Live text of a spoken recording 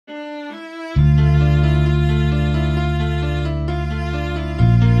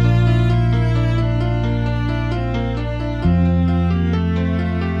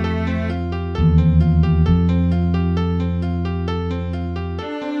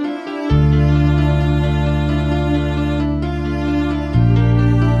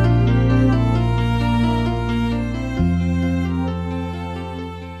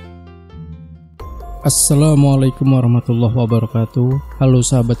Assalamualaikum warahmatullahi wabarakatuh. Halo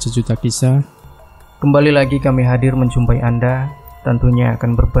sahabat sejuta kisah. Kembali lagi kami hadir menjumpai Anda. Tentunya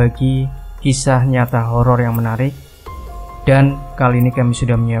akan berbagi kisah nyata horor yang menarik. Dan kali ini kami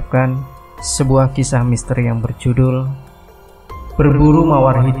sudah menyiapkan sebuah kisah misteri yang berjudul Berburu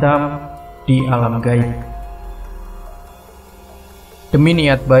Mawar Hitam di Alam Gaib. Demi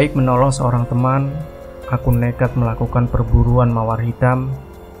niat baik menolong seorang teman, aku nekat melakukan perburuan mawar hitam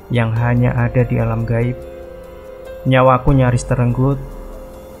yang hanya ada di alam gaib. Nyawaku nyaris terenggut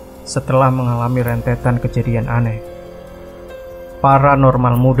setelah mengalami rentetan kejadian aneh.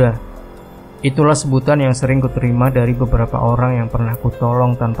 Paranormal muda, itulah sebutan yang sering kuterima dari beberapa orang yang pernah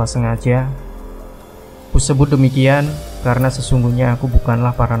kutolong tanpa sengaja. Kusebut demikian karena sesungguhnya aku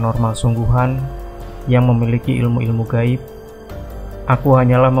bukanlah paranormal sungguhan yang memiliki ilmu-ilmu gaib. Aku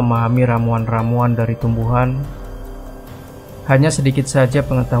hanyalah memahami ramuan-ramuan dari tumbuhan. Hanya sedikit saja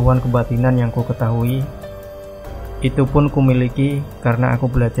pengetahuan kebatinan yang ku ketahui. Itu pun kumiliki karena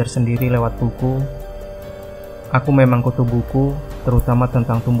aku belajar sendiri lewat buku. Aku memang kutu buku, terutama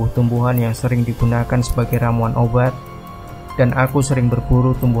tentang tumbuh-tumbuhan yang sering digunakan sebagai ramuan obat, dan aku sering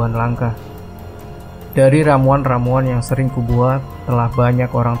berburu tumbuhan langka. Dari ramuan-ramuan yang sering kubuat, telah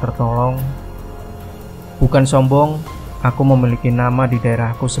banyak orang tertolong. Bukan sombong, aku memiliki nama di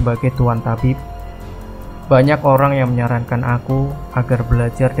daerahku sebagai Tuan Tabib. Banyak orang yang menyarankan aku agar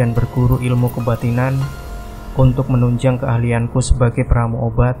belajar dan berguru ilmu kebatinan untuk menunjang keahlianku sebagai peramu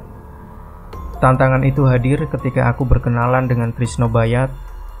obat. Tantangan itu hadir ketika aku berkenalan dengan Trisno Bayat,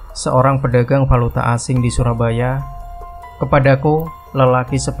 seorang pedagang valuta asing di Surabaya. Kepadaku,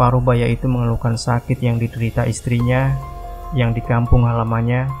 lelaki separuh baya itu mengeluhkan sakit yang diderita istrinya yang di kampung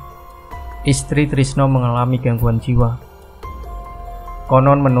halamannya. Istri Trisno mengalami gangguan jiwa.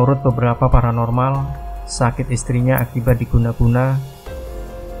 Konon menurut beberapa paranormal, sakit istrinya akibat diguna-guna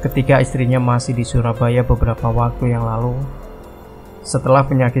ketika istrinya masih di Surabaya beberapa waktu yang lalu. Setelah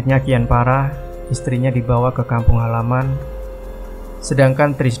penyakitnya kian parah, istrinya dibawa ke kampung halaman,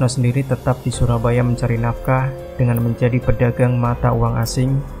 sedangkan Trisno sendiri tetap di Surabaya mencari nafkah dengan menjadi pedagang mata uang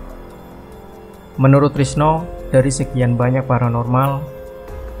asing. Menurut Trisno, dari sekian banyak paranormal,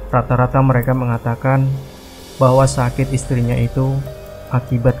 rata-rata mereka mengatakan bahwa sakit istrinya itu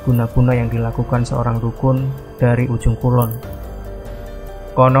akibat guna-guna yang dilakukan seorang dukun dari ujung kulon.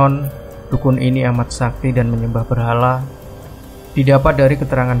 Konon, dukun ini amat sakti dan menyembah berhala. Didapat dari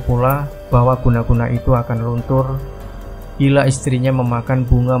keterangan pula bahwa guna-guna itu akan luntur bila istrinya memakan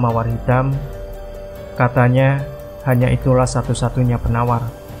bunga mawar hitam. Katanya, hanya itulah satu-satunya penawar.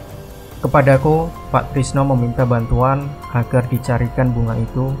 Kepadaku, Pak Trisno meminta bantuan agar dicarikan bunga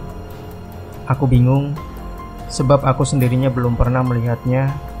itu. Aku bingung, sebab aku sendirinya belum pernah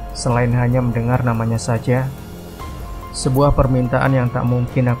melihatnya, selain hanya mendengar namanya saja. Sebuah permintaan yang tak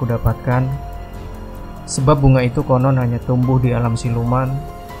mungkin aku dapatkan, sebab bunga itu konon hanya tumbuh di alam siluman.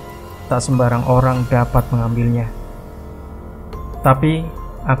 Tak sembarang orang dapat mengambilnya. Tapi,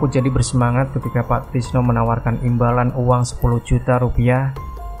 aku jadi bersemangat ketika Pak Trisno menawarkan imbalan uang 10 juta rupiah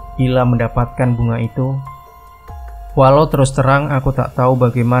bila mendapatkan bunga itu. Walau terus terang aku tak tahu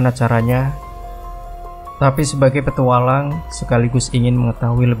bagaimana caranya, tapi sebagai petualang sekaligus ingin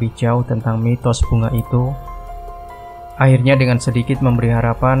mengetahui lebih jauh tentang mitos bunga itu. Akhirnya dengan sedikit memberi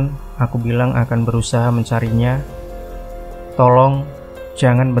harapan, aku bilang akan berusaha mencarinya. Tolong,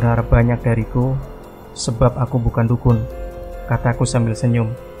 jangan berharap banyak dariku, sebab aku bukan dukun, kataku sambil senyum.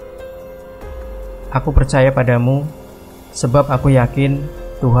 Aku percaya padamu, sebab aku yakin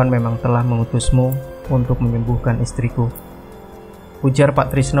Tuhan memang telah mengutusmu untuk menyembuhkan istriku, ujar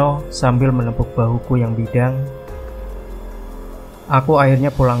Pak Trisno sambil menepuk bahuku yang bidang. Aku akhirnya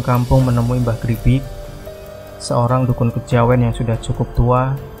pulang kampung menemui Mbah Gribik, seorang dukun kejawen yang sudah cukup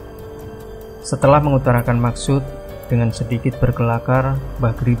tua. Setelah mengutarakan maksud, dengan sedikit berkelakar,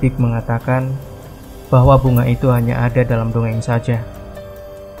 Mbah Gribik mengatakan bahwa bunga itu hanya ada dalam dongeng saja.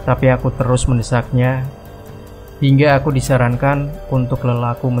 Tapi aku terus mendesaknya, hingga aku disarankan untuk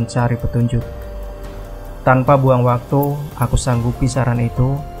lelaku mencari petunjuk. Tanpa buang waktu, aku sanggupi saran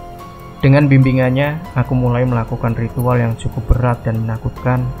itu. Dengan bimbingannya, aku mulai melakukan ritual yang cukup berat dan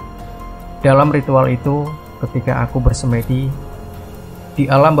menakutkan. Dalam ritual itu, ketika aku bersemedi, di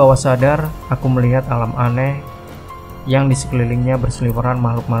alam bawah sadar, aku melihat alam aneh yang di sekelilingnya berseliweran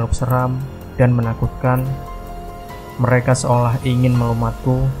makhluk-makhluk seram dan menakutkan. Mereka seolah ingin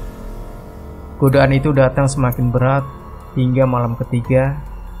melumatku. Godaan itu datang semakin berat, hingga malam ketiga,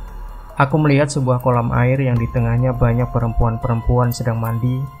 aku melihat sebuah kolam air yang di tengahnya banyak perempuan-perempuan sedang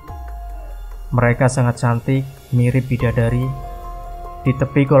mandi. Mereka sangat cantik, mirip bidadari. Di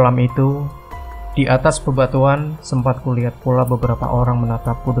tepi kolam itu, Di atas bebatuan, sempat kulihat pula beberapa orang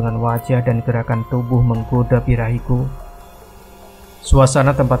menatapku dengan wajah dan gerakan tubuh menggoda birahiku.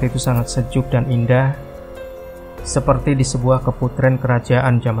 Suasana tempat itu sangat sejuk dan indah, seperti di sebuah keputren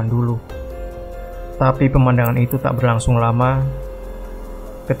kerajaan zaman dulu. Tapi pemandangan itu tak berlangsung lama.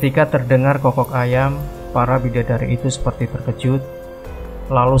 Ketika terdengar kokok ayam, para bidadari itu seperti terkejut,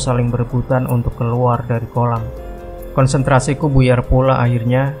 lalu saling berebutan untuk keluar dari kolam. Konsentrasiku buyar pula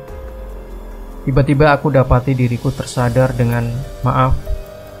akhirnya. Tiba-tiba aku dapati diriku tersadar dengan maaf,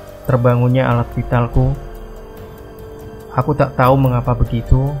 terbangunnya alat vitalku. Aku tak tahu mengapa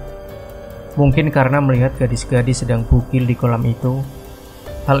begitu. Mungkin karena melihat gadis-gadis sedang bugil di kolam itu.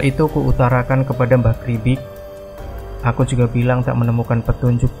 Hal itu kuutarakan kepada Mbah Kribik. Aku juga bilang tak menemukan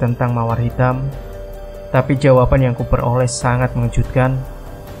petunjuk tentang Mawar Hitam. Tapi jawaban yang kuperoleh sangat mengejutkan.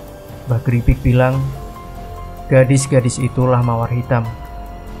 Mbah Kribik bilang, gadis-gadis itulah Mawar Hitam.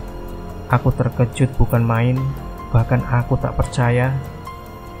 Aku terkejut bukan main, bahkan aku tak percaya.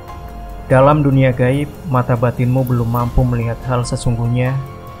 Dalam dunia gaib, mata batinmu belum mampu melihat hal sesungguhnya.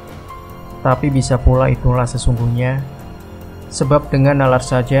 Tapi bisa pula itulah sesungguhnya. Sebab dengan nalar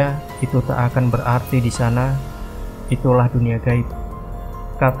saja, itu tak akan berarti di sana. Itulah dunia gaib,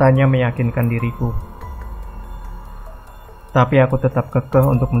 katanya meyakinkan diriku. Tapi aku tetap kekeh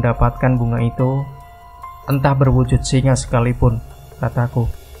untuk mendapatkan bunga itu, entah berwujud singa sekalipun, kataku.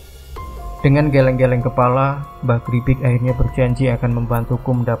 Dengan geleng-geleng kepala, Mbah Kribik akhirnya berjanji akan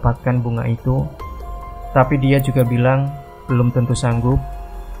membantuku mendapatkan bunga itu. Tapi dia juga bilang belum tentu sanggup,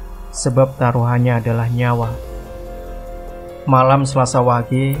 sebab taruhannya adalah nyawa. Malam Selasa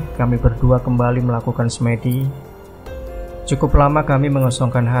Wage, kami berdua kembali melakukan semedi. Cukup lama kami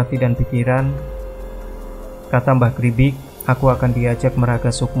mengosongkan hati dan pikiran. Kata Mbah Kribik, aku akan diajak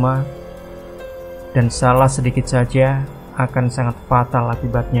meraga sukma, dan salah sedikit saja akan sangat fatal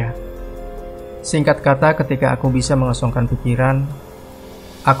akibatnya. Singkat kata, ketika aku bisa mengosongkan pikiran,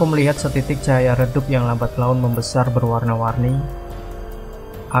 aku melihat setitik cahaya redup yang lambat laun membesar berwarna-warni.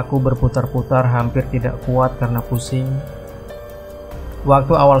 Aku berputar-putar hampir tidak kuat karena pusing.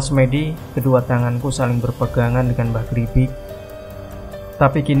 Waktu awal semedi, kedua tanganku saling berpegangan dengan Mbah Kribik.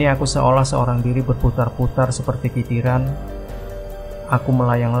 Tapi kini aku seolah seorang diri berputar-putar seperti kitiran. Aku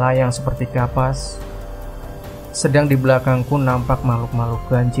melayang-layang seperti kapas. Sedang di belakangku nampak makhluk-makhluk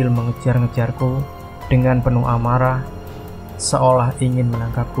ganjil mengejar-ngejarku dengan penuh amarah, seolah ingin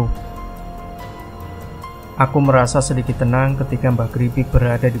menangkapku. Aku merasa sedikit tenang ketika Mbah Kribik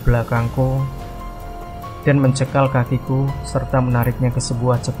berada di belakangku dan mencekal kakiku serta menariknya ke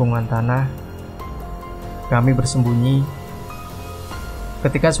sebuah cekungan tanah. Kami bersembunyi.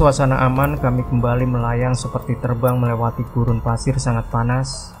 Ketika suasana aman, kami kembali melayang seperti terbang melewati gurun pasir sangat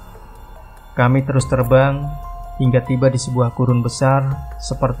panas. Kami terus terbang hingga tiba di sebuah gurun besar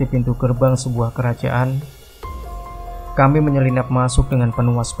seperti pintu gerbang sebuah kerajaan. Kami menyelinap masuk dengan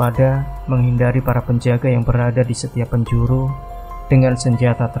penuh waspada, menghindari para penjaga yang berada di setiap penjuru dengan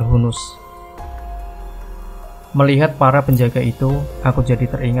senjata terhunus. Melihat para penjaga itu, aku jadi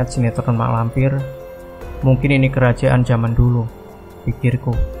teringat sinetron Mak Lampir. Mungkin ini kerajaan zaman dulu,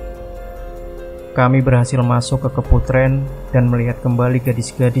 pikirku. Kami berhasil masuk ke keputren dan melihat kembali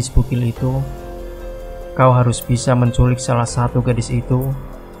gadis-gadis bugil itu. Kau harus bisa menculik salah satu gadis itu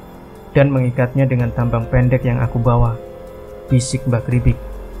dan mengikatnya dengan tambang pendek yang aku bawa, bisik Mbah Kribik.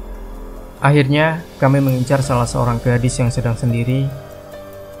 Akhirnya kami mengincar salah seorang gadis yang sedang sendiri.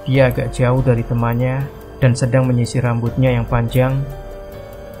 Dia agak jauh dari temannya dan sedang menyisir rambutnya yang panjang.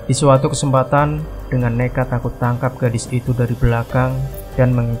 Di suatu kesempatan, dengan nekat aku tangkap gadis itu dari belakang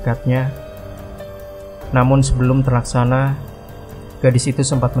dan mengikatnya. Namun sebelum terlaksana, gadis itu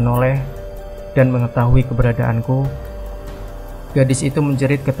sempat menoleh dan mengetahui keberadaanku. Gadis itu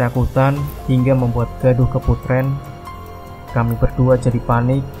menjerit ketakutan hingga membuat gaduh keputren. Kami berdua jadi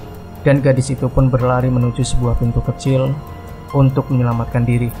panik dan gadis itu pun berlari menuju sebuah pintu kecil untuk menyelamatkan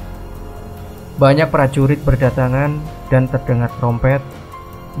diri. Banyak prajurit berdatangan dan terdengar trompet.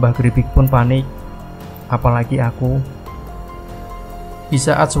 Mbah Kribik pun panik, apalagi aku. Di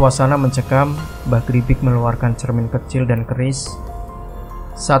saat suasana mencekam, Mbah Kribik mengeluarkan cermin kecil dan keris.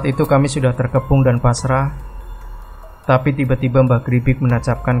 Saat itu kami sudah terkepung dan pasrah. Tapi tiba-tiba Mbah Kribik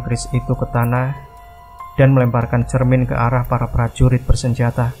menancapkan keris itu ke tanah dan melemparkan cermin ke arah para prajurit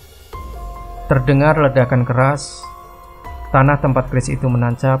bersenjata. Terdengar ledakan keras. Tanah tempat keris itu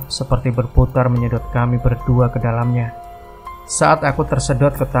menancap seperti berputar menyedot kami berdua ke dalamnya. Saat aku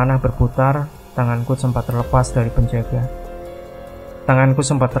tersedot ke tanah berputar, tanganku sempat terlepas dari penjaga. Tanganku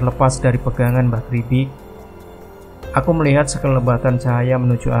sempat terlepas dari pegangan Mbah Kribik. Aku melihat sekelebatan cahaya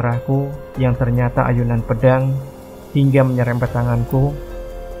menuju arahku yang ternyata ayunan pedang hingga menyerempet tanganku.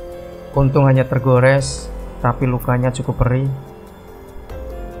 Untung hanya tergores, tapi lukanya cukup perih.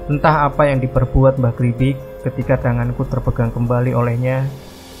 Entah apa yang diperbuat Mbah Gribik ketika tanganku terpegang kembali olehnya.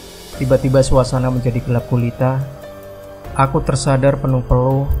 Tiba-tiba suasana menjadi gelap gulita. Aku tersadar penuh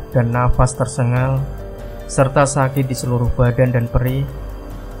peluh dan nafas tersengal, serta sakit di seluruh badan dan perih.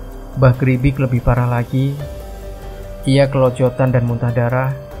 Mbah Gribik lebih parah lagi. Ia kelojotan dan muntah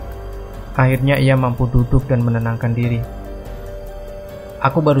darah. Akhirnya ia mampu duduk dan menenangkan diri.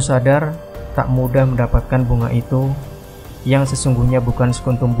 Aku baru sadar tak mudah mendapatkan bunga itu, yang sesungguhnya bukan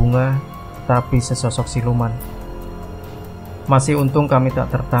sekuntum bunga, tapi sesosok siluman. Masih untung kami tak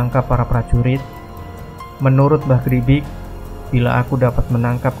tertangkap para prajurit. Menurut Mbah Gribik, bila aku dapat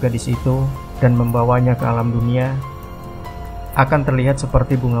menangkap gadis itu dan membawanya ke alam dunia, akan terlihat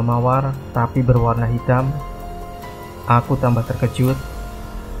seperti bunga mawar tapi berwarna hitam. Aku tambah terkejut.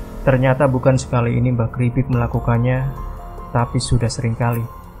 Ternyata bukan sekali ini Mbah Gribik melakukannya, tapi sudah sering kali.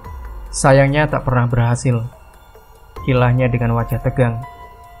 Sayangnya tak pernah berhasil. Kilahnya dengan wajah tegang.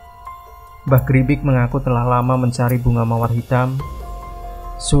 Mbah Gribik mengaku telah lama mencari bunga mawar hitam.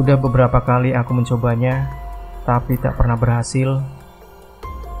 Sudah beberapa kali aku mencobanya, tapi tak pernah berhasil.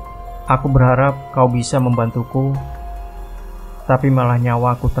 Aku berharap kau bisa membantuku, tapi malah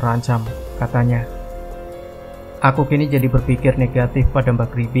nyawaku terancam, katanya. Aku kini jadi berpikir negatif pada Mbah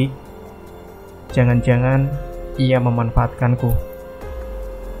Gribik. Jangan-jangan ia memanfaatkanku.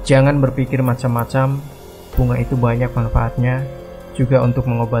 Jangan berpikir macam-macam, bunga itu banyak manfaatnya, juga untuk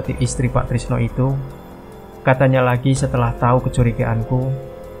mengobati istri Pak Trisno itu, katanya lagi setelah tahu kecurigaanku.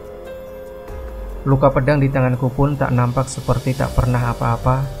 Luka pedang di tanganku pun tak nampak seperti tak pernah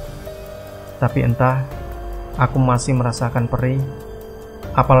apa-apa. Tapi entah, aku masih merasakan perih,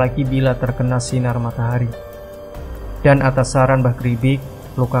 apalagi bila terkena sinar matahari. Dan atas saran Mbah Gribik,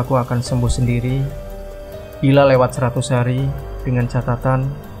 lukaku akan sembuh sendiri bila lewat 100 hari, dengan catatan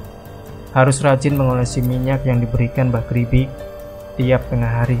harus rajin mengolesi minyak yang diberikan Mbah Gribik tiap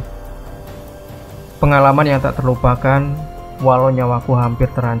tengah hari. Pengalaman yang tak terlupakan, walau nyawaku hampir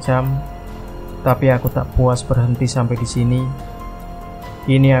terancam, tapi aku tak puas berhenti sampai di sini.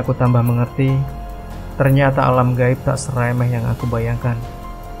 Kini aku tambah mengerti, ternyata alam gaib tak seremeh yang aku bayangkan.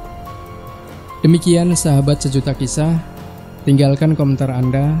 Demikian sahabat sejuta kisah, tinggalkan komentar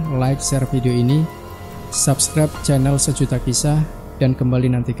Anda, like, share video ini, subscribe channel sejuta kisah, dan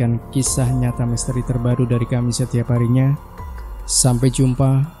kembali nantikan kisah nyata misteri terbaru dari kami setiap harinya. Sampai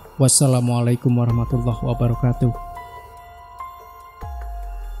jumpa. Wassalamualaikum warahmatullahi wabarakatuh.